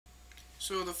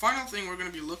So the final thing we're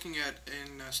going to be looking at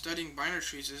in studying binary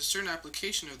trees is a certain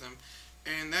application of them,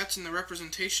 and that's in the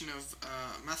representation of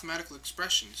mathematical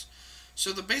expressions.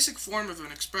 So the basic form of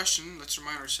an expression, let's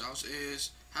remind ourselves, is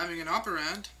having an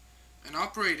operand, an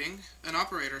operator, and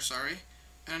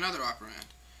another operand.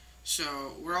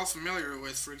 So we're all familiar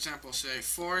with, for example, say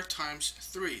 4 times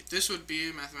 3. This would be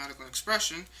a mathematical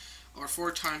expression, or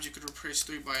 4 times you could replace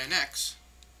 3 by an x.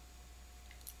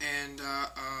 And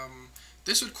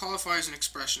this would qualify as an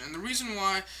expression. And the reason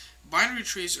why binary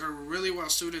trees are really well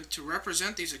suited to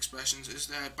represent these expressions is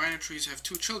that binary trees have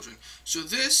two children. So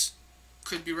this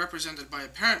could be represented by a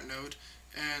parent node,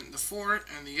 and the 4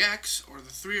 and the x, or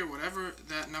the 3, or whatever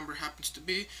that number happens to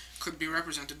be, could be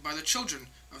represented by the children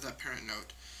of that parent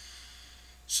node.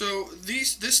 So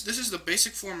this is the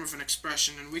basic form of an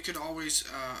expression, and we could always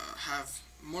have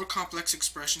more complex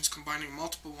expressions combining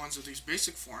multiple ones of these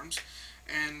basic forms.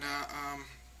 And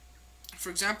for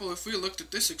example, if we looked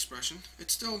at this expression,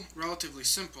 it's still relatively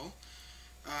simple.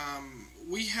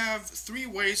 We have 3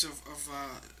 ways of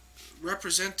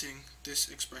representing this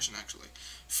expression actually.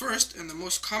 First, and the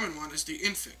most common one, is the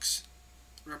infix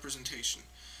representation.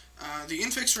 The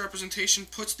infix representation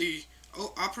puts the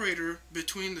operator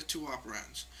between the two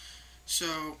operands.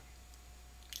 So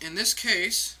in this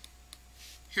case,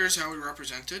 here's how we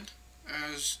represent it,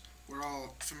 as we're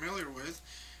all familiar with.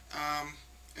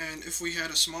 And if we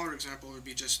had a smaller example, it would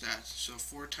be just that, so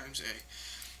 4 times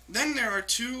a. Then there are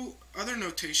 2 other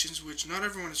notations which not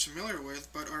everyone is familiar with,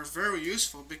 but are very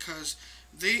useful because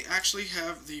they actually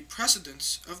have the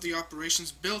precedence of the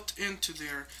operations built into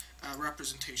their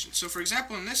representation. So for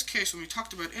example, in this case, when we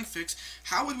talked about infix,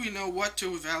 how would we know what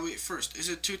to evaluate first? Is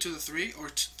it 2 to the 3, or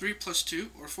 3 plus 2,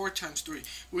 or 4 times 3?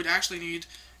 We would actually need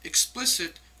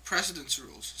explicit precedence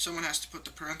rules. Someone has to put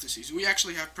the parentheses. We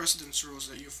actually have precedence rules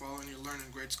that you follow and you learn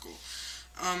in grade school.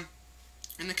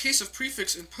 In the case of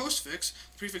prefix and postfix,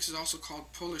 prefix is also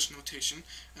called Polish notation,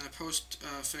 and the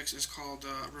postfix is called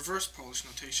reverse Polish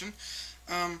notation.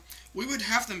 We would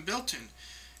have them built in.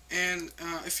 And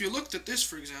if you looked at this,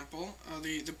 for example,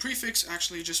 the prefix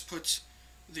actually just puts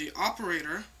the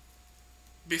operator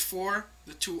before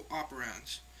the 2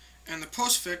 operands. And the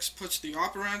postfix puts the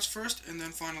operands first, and then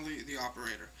finally the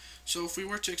operator. So if we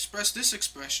were to express this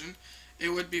expression, it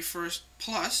would be first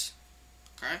plus,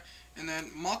 okay, and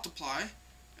then multiply,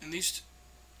 and these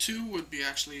 2 would be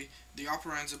actually the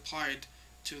operands applied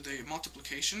to the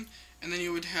multiplication, and then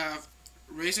you would have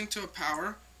raising to a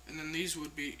power, and then these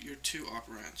would be your 2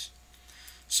 operands.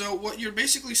 So what you're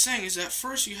basically saying is that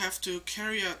first you have to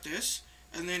carry out this,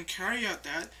 and then carry out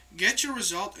that, get your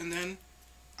result, and then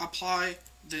apply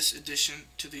this addition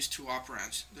to these 2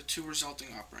 operands, the 2 resulting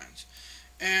operands.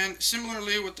 And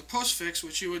similarly with the postfix,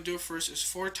 what you would do first is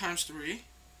 4 times 3,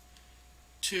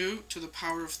 2 to the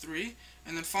power of 3,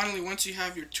 and then finally once you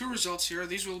have your 2 results here,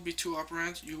 these will be 2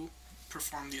 operands, you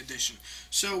perform the addition.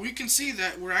 So we can see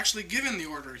that we're actually given the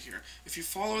order here. If you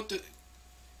followed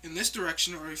in this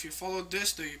direction, or if you followed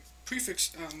this, the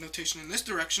prefix notation in this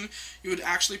direction, you would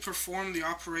actually perform the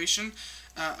operation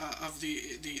of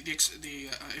the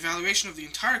evaluation of the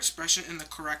entire expression in the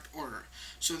correct order.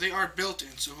 So they are built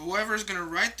in. So whoever is going to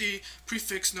write the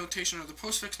prefix notation or the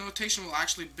postfix notation will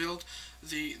actually build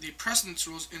the precedence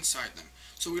rules inside them.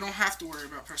 So we don't have to worry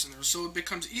about precedence rules. So it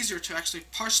becomes easier to actually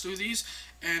parse through these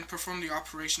and perform the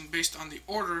operation based on the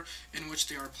order in which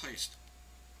they are placed.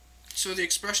 So the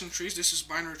expression trees, this is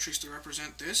binary trees to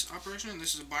represent this operation, and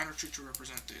this is a binary tree to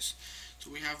represent this. So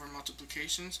we have our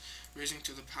multiplications, raising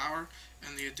to the power,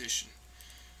 and the addition.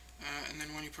 And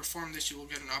then when you perform this, you will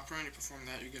get an operand. You perform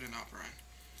that, you get an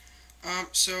operand.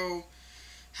 So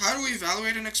how do we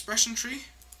evaluate an expression tree?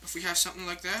 If we have something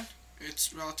like that,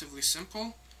 it's relatively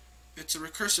simple. It's a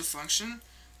recursive function.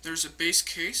 There's a base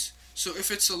case. So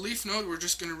if it's a leaf node, we're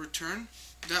just going to return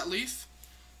that leaf,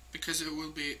 because it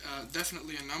will be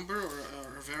definitely a number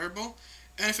or a variable.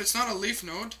 And if it's not a leaf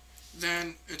node,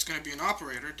 then it's going to be an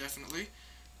operator, definitely,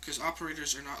 because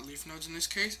operators are not leaf nodes in this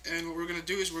case. And what we're going to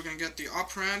do is we're going to get the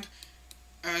operand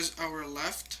as our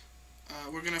left.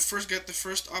 We're going to first get the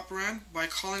first operand by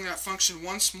calling that function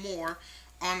once more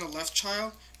on the left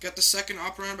child, get the second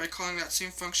operand by calling that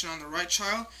same function on the right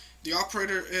child. The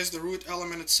operator is the root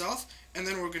element itself, and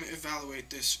then we're going to evaluate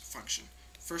this function.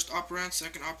 First operand,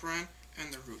 second operand,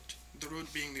 and the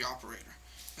root being the operator.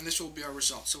 And this will be our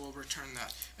result, so we'll return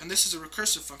that. And this is a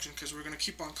recursive function because we're going to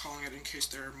keep on calling it in case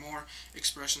there are more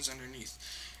expressions underneath.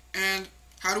 And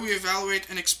how do we evaluate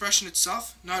an expression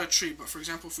itself? Not a tree, but for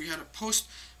example, if we had a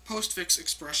postfix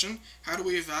expression, how do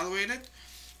we evaluate it?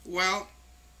 Well,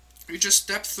 you just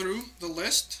step through the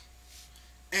list,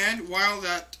 and while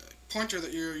that pointer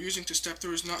that you're using to step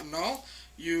through is not null,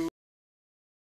 you